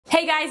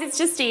Hey guys, it's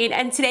Justine,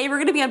 and today we're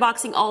gonna be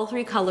unboxing all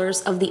three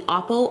colors of the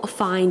OPPO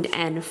Find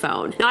N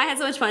phone. Now I had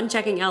so much fun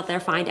checking out their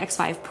Find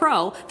X5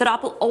 Pro that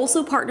OPPO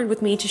also partnered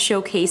with me to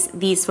showcase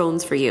these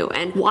phones for you.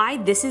 And why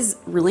this is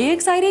really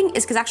exciting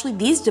is because actually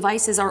these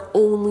devices are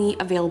only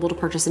available to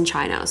purchase in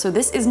China. So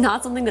this is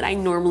not something that I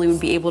normally would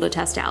be able to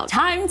test out.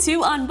 Time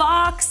to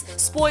unbox.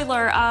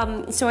 Spoiler,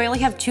 so I only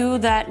have two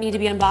that need to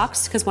be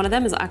unboxed because one of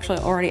them is actually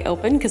already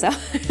open because I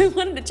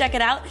wanted to check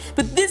it out.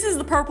 But this is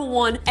the purple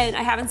one, and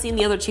I haven't seen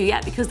the other two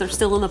yet because they're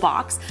still in the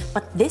box.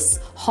 But this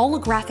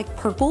holographic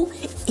purple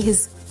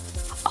is,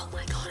 oh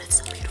my god, it's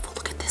so beautiful.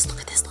 Look at this, look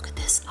at this, look at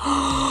this.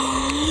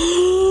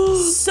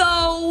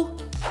 So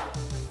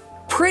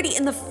pretty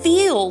in the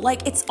feel.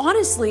 Like, it's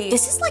honestly,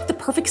 this is like the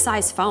perfect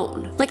size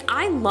phone. Like,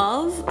 I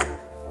love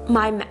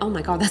my, oh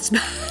my god, that's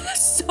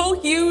so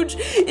huge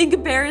in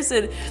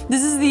comparison.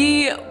 This is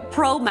the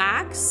Pro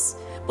Max.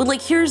 But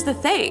like, here's the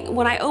thing,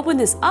 when I open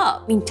this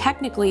up, I mean,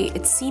 technically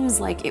it seems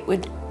like it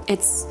would,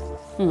 it's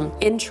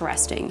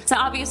interesting. So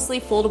obviously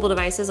foldable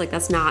devices, like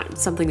that's not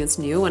something that's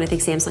new, and I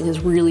think Samsung has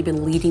really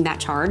been leading that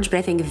charge, but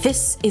I think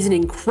this is an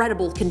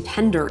incredible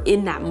contender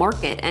in that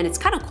market, and it's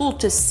kind of cool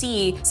to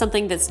see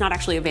something that's not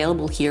actually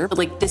available here, but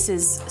like this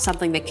is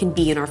something that can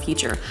be in our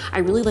future. I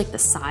really like the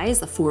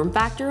size, the form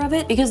factor of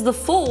it, because the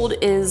Fold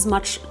is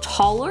much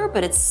taller,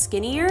 but it's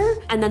skinnier,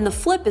 and then the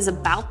Flip is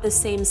about the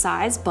same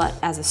size, but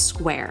as a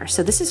square.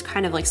 So this is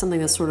kind of like something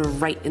that's sort of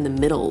right in the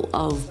middle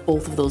of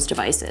both of those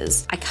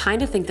devices. I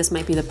kind of think this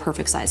might be the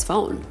perfect size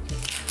phone.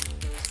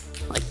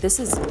 Like, this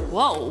is,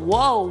 whoa,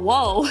 whoa,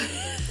 whoa.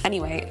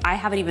 Anyway, I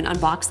haven't even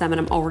unboxed them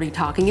and I'm already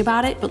talking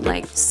about it, but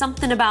like,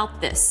 something about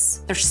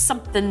this. There's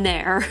something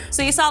there.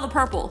 So you saw the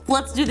purple.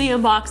 Let's do the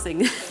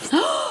unboxing.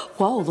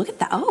 Whoa, look at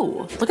that.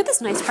 Oh, look at this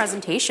nice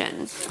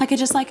presentation. Like, it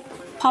just like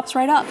pops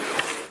right up.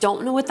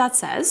 Don't know what that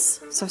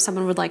says. So if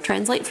someone would like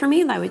translate for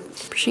me, I would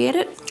appreciate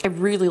it. I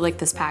really like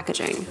this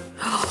packaging.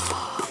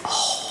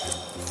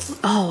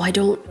 Oh, I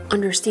don't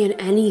understand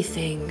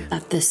anything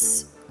that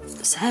this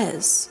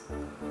says.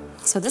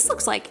 So this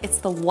looks like it's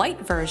the white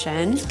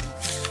version.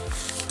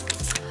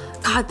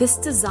 God, this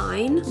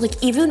design,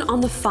 like even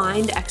on the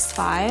Find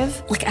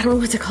X5, like I don't know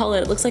what to call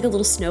it. It looks like a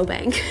little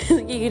snowbank.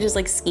 You can just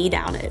like ski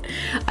down it.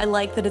 I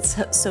like that it's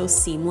so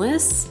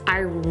seamless. I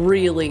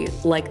really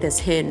like this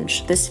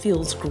hinge. This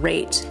feels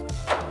great.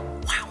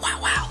 Wow, wow,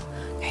 wow.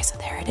 Okay, so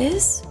there it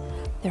is.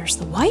 There's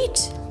the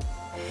white.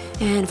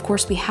 And of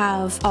course we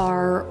have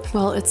our,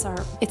 well, it's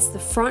the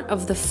front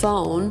of the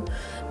phone,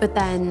 but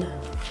then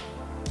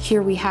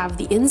here we have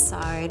the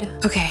inside.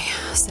 Okay,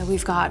 so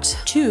we've got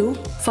two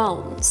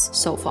phones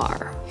so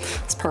far.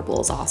 This purple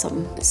is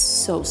awesome. It's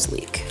so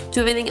sleek.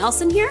 Do we have anything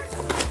else in here?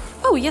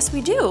 Oh, yes we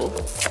do.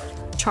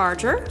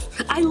 Charger.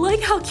 I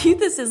like how cute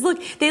this is.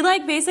 Look, they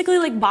like basically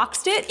like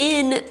boxed it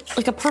in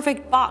like a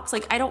perfect box.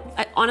 Like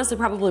I honestly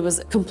probably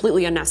was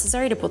completely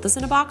unnecessary to put this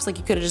in a box. Like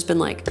you could have just been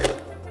like,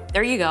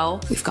 there you go.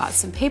 We've got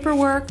some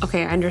paperwork.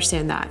 Okay, I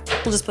understand that.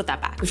 We'll just put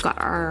that back. We've got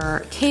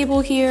our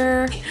cable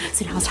here.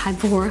 So now it's time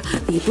for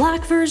the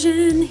black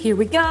version. Here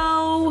we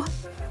go.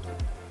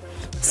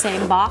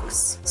 Same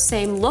box,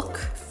 same look.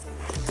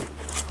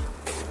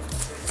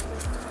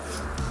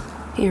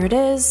 Here it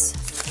is.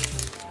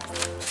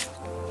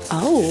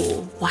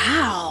 Oh,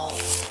 wow.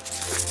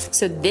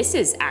 So this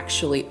is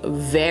actually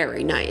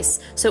very nice.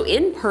 So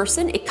in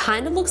person, it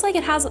kind of looks like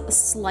it has a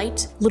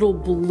slight little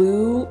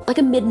blue, like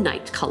a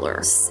midnight color,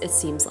 it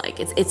seems like.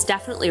 It's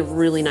definitely a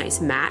really nice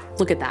matte.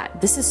 Look at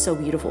that. This is so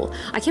beautiful.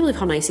 I can't believe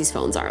how nice these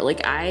phones are.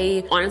 Like,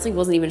 I honestly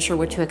wasn't even sure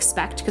what to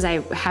expect because I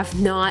have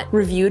not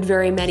reviewed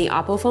very many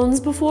OPPO phones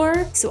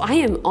before. So I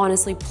am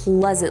honestly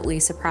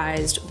pleasantly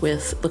surprised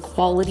with the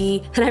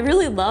quality. And I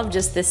really love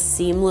just this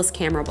seamless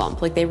camera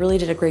bump. Like, they really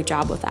did a great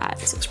job with that.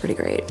 This looks pretty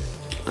great.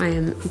 I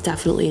am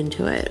definitely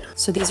into it.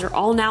 So these are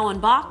all now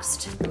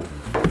unboxed,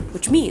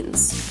 which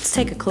means let's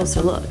take a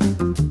closer look.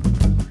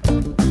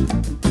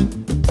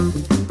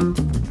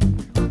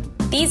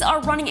 These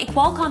are running a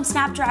Qualcomm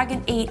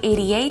Snapdragon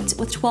 888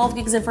 with 12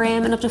 gigs of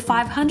RAM and up to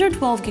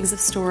 512 gigs of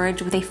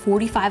storage with a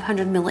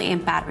 4,500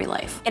 milliamp battery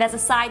life. It has a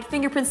side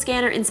fingerprint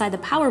scanner inside the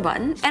power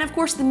button. And of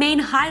course, the main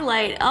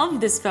highlight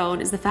of this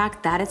phone is the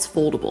fact that it's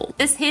foldable.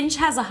 This hinge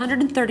has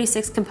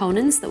 136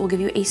 components that will give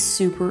you a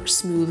super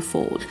smooth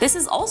fold. This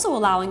is also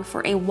allowing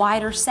for a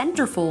wider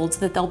center fold so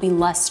that there'll be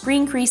less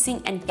screen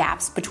creasing and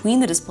gaps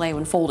between the display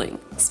when folding.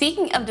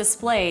 Speaking of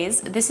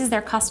displays, this is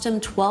their custom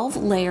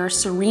 12-layer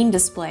Serene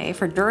display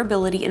for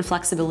durability and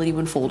flexibility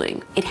when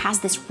folding. It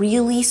has this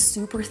really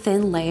super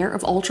thin layer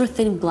of ultra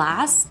thin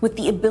glass with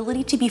the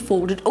ability to be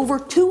folded over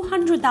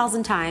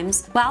 200,000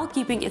 times while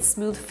keeping its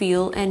smooth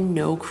feel and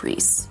no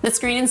crease. The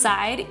screen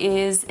inside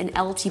is an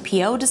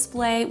LTPO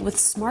display with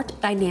smart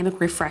dynamic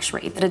refresh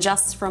rate that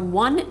adjusts from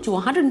 1 to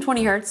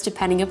 120 Hz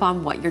depending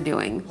upon what you're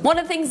doing. One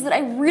of the things that I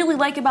really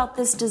like about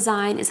this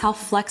design is how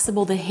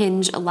flexible the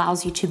hinge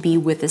allows you to be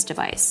with this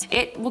device.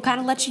 It will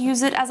kind of let you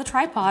use it as a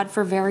tripod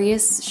for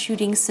various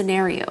shooting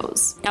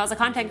scenarios. Now, as a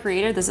content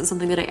creator, this is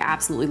something that I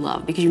absolutely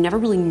love because you never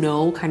really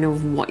know kind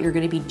of what you're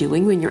gonna be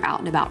doing when you're out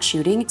and about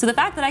shooting. So the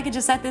fact that I could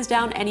just set this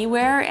down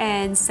anywhere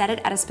and set it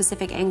at a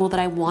specific angle that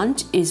I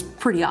want is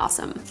pretty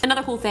awesome.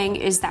 Another cool thing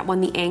is that when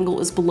the angle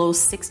is below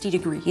 60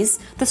 degrees,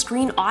 the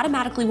screen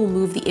automatically will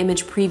move the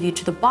image preview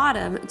to the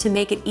bottom to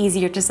make it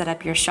easier to set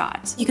up your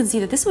shot. You can see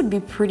that this would be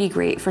pretty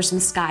great for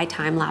some sky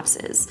time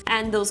lapses.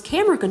 And those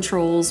camera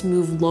controls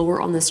move lower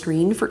on the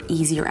screen for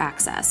easier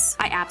access.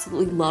 I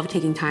absolutely love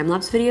taking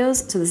time-lapse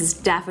videos, so this is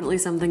definitely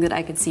something that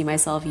I could see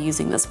myself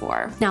using this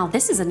for. Now,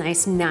 this is a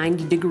nice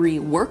 90-degree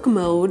work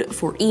mode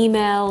for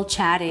email,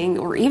 chatting,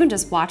 or even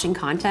just watching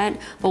content.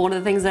 But one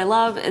of the things I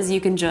love is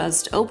you can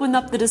just open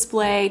up the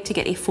display to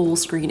get a full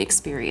screen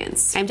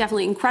experience. I'm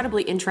definitely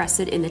incredibly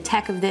interested in the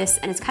tech of this,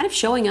 and it's kind of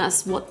showing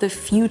us what the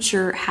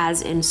future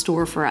has in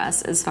store for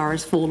us as far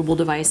as foldable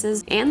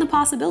devices and the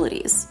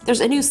possibilities. There's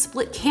a new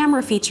split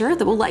camera feature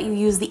that will let you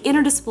use the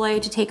inner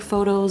display to take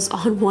photos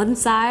on one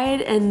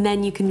side, and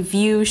then you can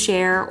view,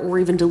 share, or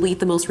even delete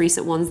the most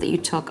recent ones that you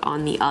took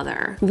on the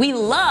other. We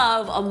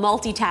love a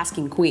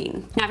multitasking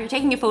queen. Now, if you're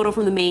taking a photo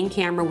from the main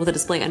camera with the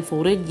display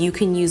unfolded, you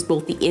can use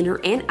both the inner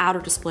and outer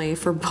display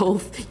for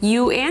both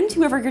you and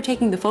whoever you're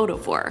taking the photo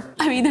for.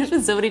 I mean, there's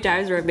been so many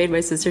times where I've made my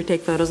sister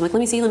take photos. I'm like,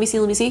 let me see, let me see,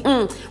 let me see.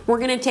 We're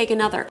gonna take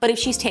another. But if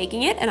she's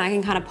taking it and I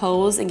can kind of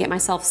pose and get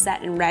myself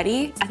set and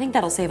ready, I think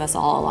that'll save us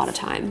all a lot of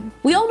time.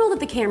 We all know that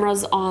the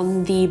cameras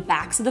on the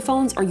backs of the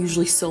phones are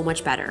usually so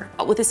much better.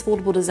 But with this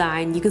foldable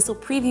design, you can still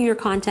preview your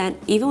content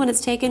even when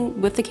it's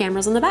taken with the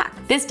cameras on the back.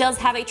 This does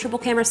have a triple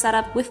camera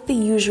setup with the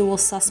usual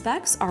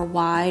suspects, our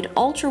wide,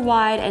 ultra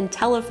wide, and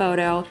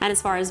telephoto. And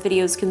as far as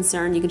video is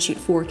concerned, you can shoot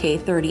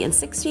 4K, 30, and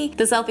 60.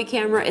 The selfie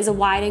camera is a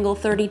wide angle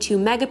 32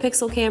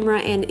 megapixel camera,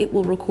 and it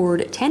will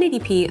record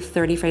 1080p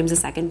 30 frames a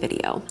second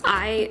video.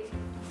 I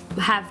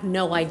have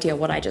no idea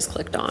what I just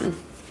clicked on.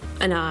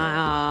 And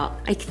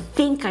I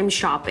think I'm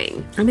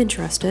shopping. I'm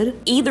interested.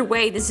 Either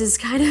way, this is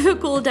kind of a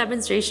cool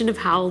demonstration of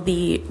how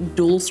the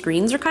dual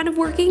screens are kind of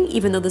working,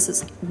 even though this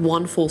is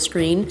one full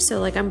screen. So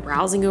like I'm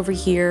browsing over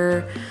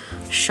here,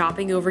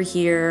 shopping over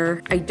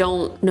here. I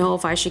don't know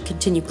if I should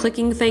continue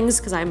clicking things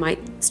because I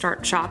might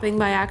start shopping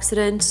by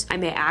accident. I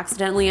may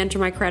accidentally enter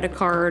my credit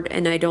card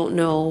and I don't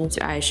know.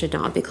 So I should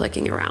not be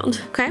clicking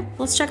around. Okay,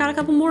 let's check out a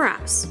couple more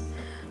apps.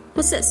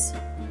 What's this?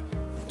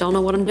 Don't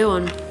know what I'm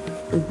doing.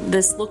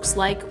 This looks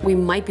like we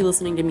might be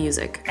listening to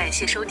music.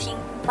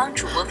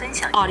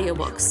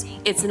 Audiobooks.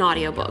 It's an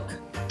audiobook.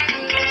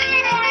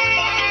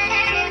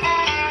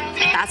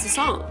 That's a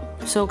song.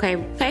 So okay,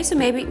 so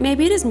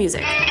maybe it is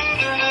music.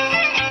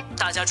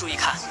 大家注意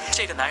看，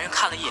这个男人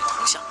看了一眼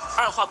铜像，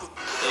二话不。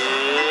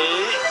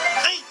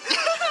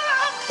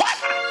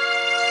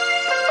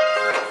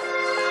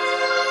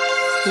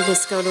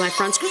Let's go to my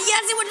front screen.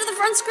 Yes, it went to the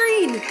front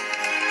screen.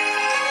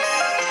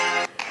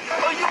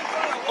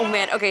 Oh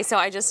man, okay, so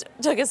I just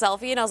took a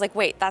selfie and I was like,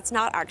 wait, that's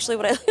not actually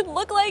what I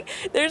look like.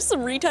 There's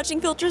some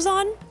retouching filters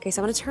on. Okay,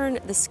 so I'm gonna turn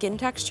the skin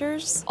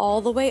textures all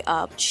the way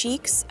up.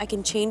 Cheeks, I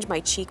can change my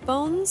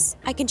cheekbones.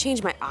 I can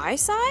change my eye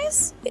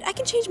size. Wait, I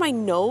can change my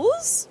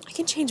nose. I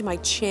can change my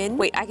chin.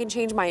 Wait, I can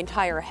change my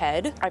entire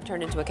head. I've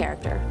turned into a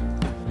character.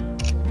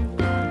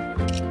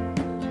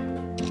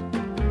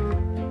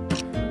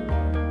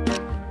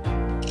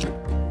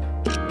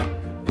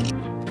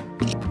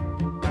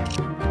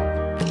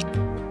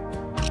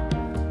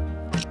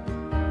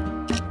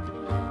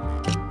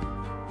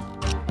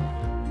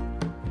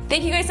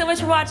 Thank you guys so much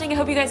for watching. I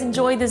hope you guys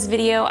enjoyed this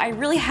video. I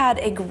really had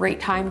a great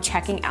time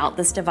checking out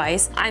this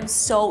device. I'm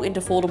so into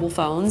foldable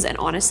phones, and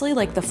honestly,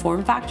 like the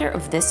form factor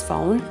of this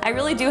phone, I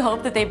really do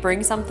hope that they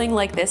bring something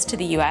like this to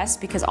the US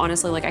because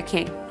honestly, like I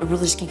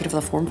really just can't get over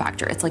the form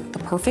factor. It's like the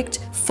perfect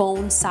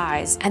phone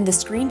size, and the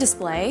screen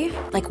display,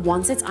 like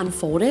once it's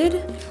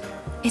unfolded,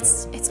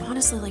 it's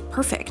honestly like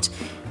perfect.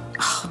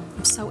 Oh,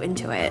 I'm so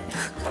into it.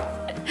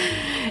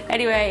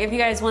 Anyway, if you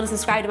guys want to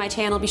subscribe to my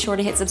channel, be sure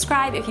to hit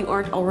subscribe if you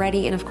aren't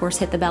already, and of course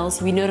hit the bell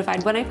so you'll be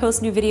notified when I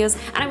post new videos.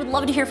 And I would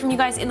love to hear from you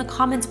guys in the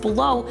comments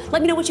below.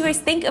 Let me know what you guys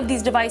think of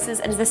these devices,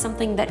 and is this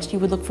something that you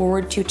would look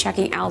forward to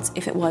checking out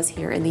if it was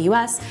here in the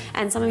US?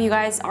 And some of you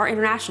guys are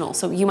international,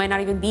 so you might not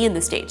even be in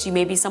the States. You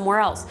may be somewhere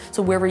else.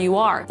 So wherever you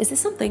are, is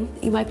this something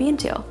that you might be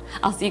into?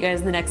 I'll see you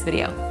guys in the next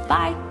video.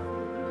 Bye!